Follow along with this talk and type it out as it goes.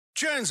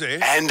Jonesy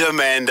and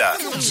Amanda.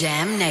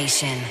 Jam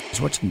Nation. I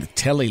was watching the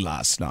telly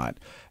last night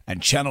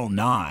and Channel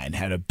 9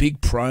 had a big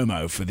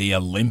promo for the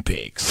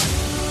Olympics.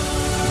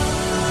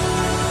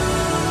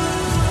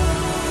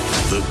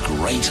 The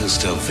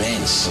greatest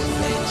events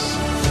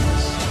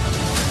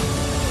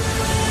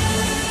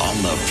on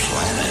the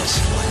planet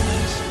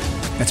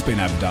That's been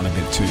overdone a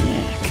bit too.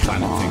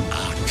 Planet thing.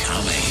 are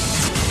coming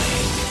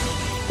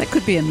That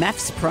could be a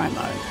maths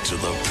promo. to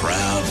the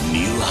proud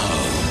new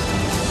home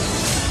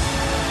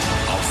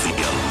of the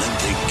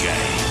Olympic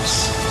Games.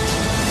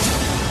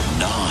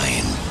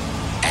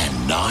 9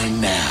 and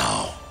 9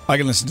 now. I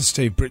can listen to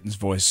Steve Britton's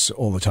voice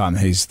all the time.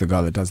 He's the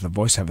guy that does the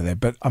voiceover there.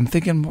 But I'm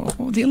thinking,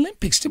 well, the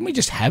Olympics, didn't we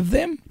just have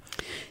them?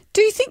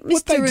 Do you think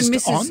What, they Mr. and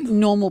just Mrs. on?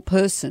 Normal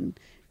Person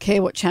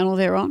care what channel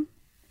they're on?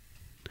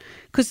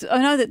 Because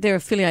I know that they're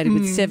affiliated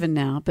with Seven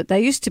now, but they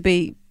used to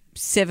be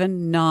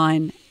 7,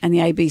 9 and the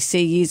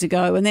ABC years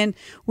ago. And then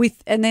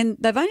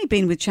they've only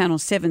been with Channel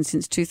 7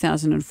 since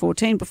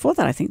 2014. Before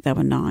that, I think they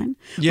were 9.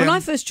 Yeah. When I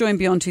first joined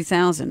Beyond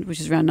 2000, which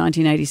is around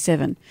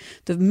 1987,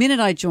 the minute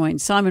I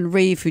joined, Simon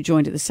Reeve, who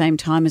joined at the same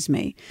time as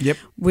me, Yep.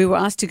 we were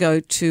asked to go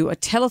to a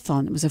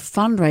telethon. It was a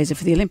fundraiser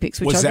for the Olympics.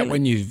 Which Was I that really-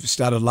 when you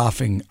started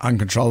laughing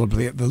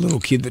uncontrollably at the little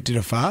kid that did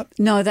a fart?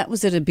 No, that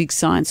was at a big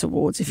science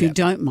awards, if you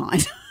don't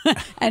mind.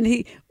 And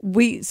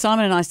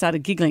Simon and I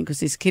started giggling because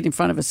this kid in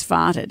front of us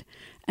farted,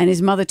 and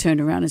his mother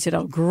turned around and said,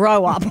 "Oh,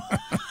 grow up."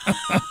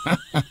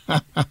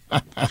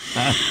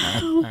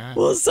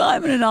 Well,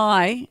 Simon and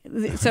I,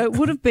 so it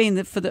would have been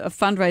a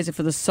fundraiser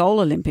for the Seoul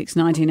Olympics,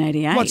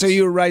 1988. What, so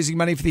you were raising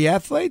money for the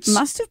athletes?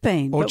 Must have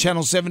been. Or but-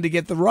 Channel 7 to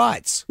get the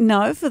rights?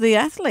 No, for the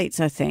athletes,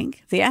 I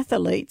think. The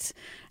athletes.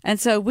 And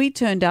so we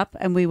turned up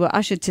and we were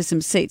ushered to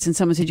some seats and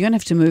someone said, "You're going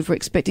to have to move. We're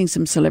expecting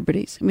some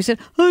celebrities." And we said,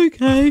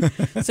 "Okay."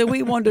 So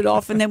we wandered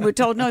off and then we were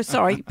told, "No,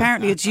 sorry,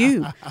 apparently it's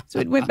you." So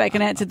we went back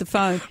and answered the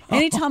phone.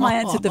 Anytime I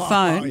answered the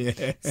phone,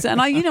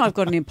 and I've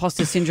got an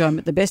imposter syndrome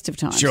at the best of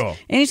times. Sure.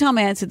 Anytime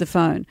I answered the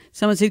phone,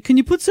 someone said, "Can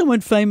you put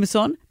someone famous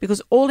on?"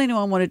 Because all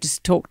anyone wanted to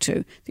talk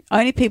to, the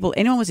only people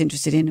anyone was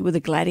interested in were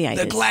the gladiators.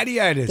 The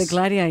gladiators. The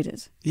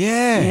gladiators.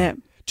 Yeah. Yeah.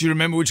 Do you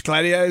remember which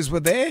gladiators were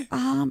there?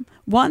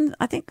 One,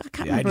 I think, I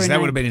can't remember her That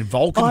name. would have been in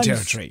Vulcan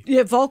territory.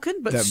 Yeah, Vulcan,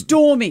 but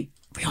Stormy.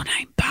 Real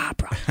name,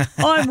 Barbara.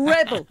 I'm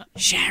Rebel.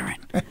 Sharon.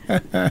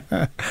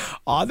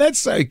 Oh, that's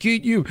so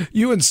cute.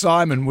 You and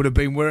Simon would have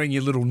been wearing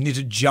your little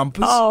knitted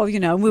jumpers. Oh,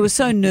 we were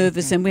so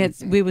nervous and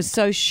we were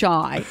so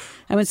shy.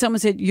 And when someone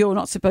said, "You're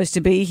not supposed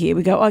to be here,"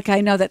 we go,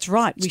 "Okay, no, that's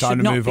right. We time should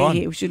to not move be on."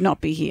 here. We should not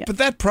be here." But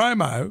that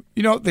promo,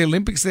 you know what the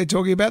Olympics they're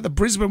talking about? The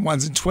Brisbane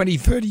one's in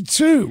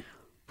 2032.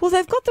 Well,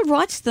 they've got the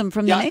rights to them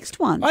from the next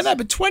one. I know,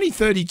 but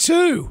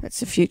 2032. That's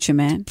the future,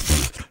 man.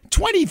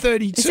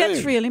 2032. Is that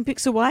 3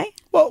 Olympics away?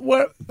 Well,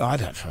 I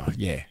don't know.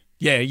 Yeah.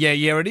 Yeah,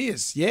 it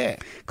is. Yeah.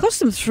 Cost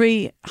them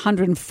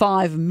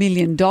 $305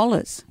 million.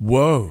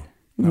 Whoa.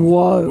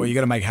 Whoa. Well, you got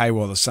to make hay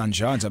while the sun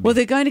shines. Well,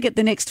 they're going to get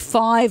the next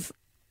 5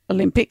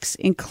 Olympics,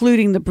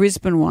 including the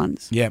Brisbane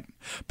ones. Yeah.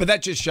 But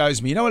that just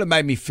shows me, you know what it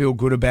made me feel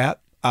good about?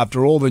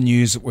 After all the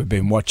news that we've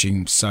been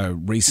watching so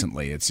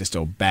recently, it's just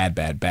all bad.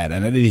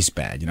 And it is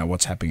bad. You know,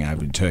 what's happening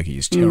over in Turkey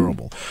is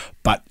terrible.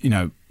 But,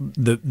 the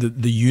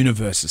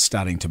universe is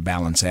starting to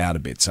balance out a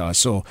bit. So I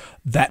saw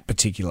that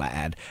particular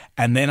ad.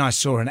 And then I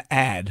saw an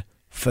ad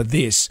for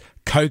this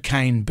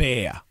Cocaine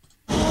Bear.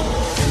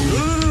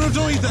 No,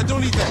 don't eat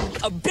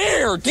that. A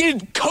bear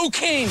did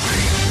cocaine.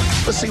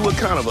 Let's see what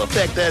kind of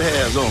effect that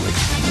has on it.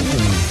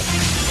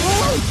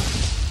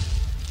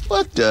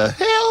 What the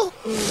hell?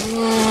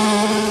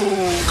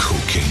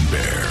 Cocaine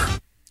Bear.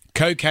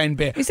 Cocaine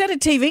Bear. Is that a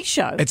TV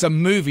show? It's a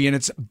movie and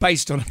it's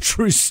based on a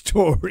true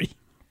story.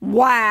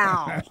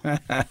 Wow.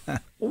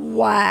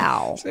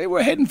 Wow. See,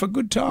 we're heading for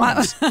good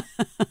times.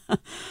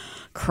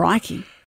 Crikey.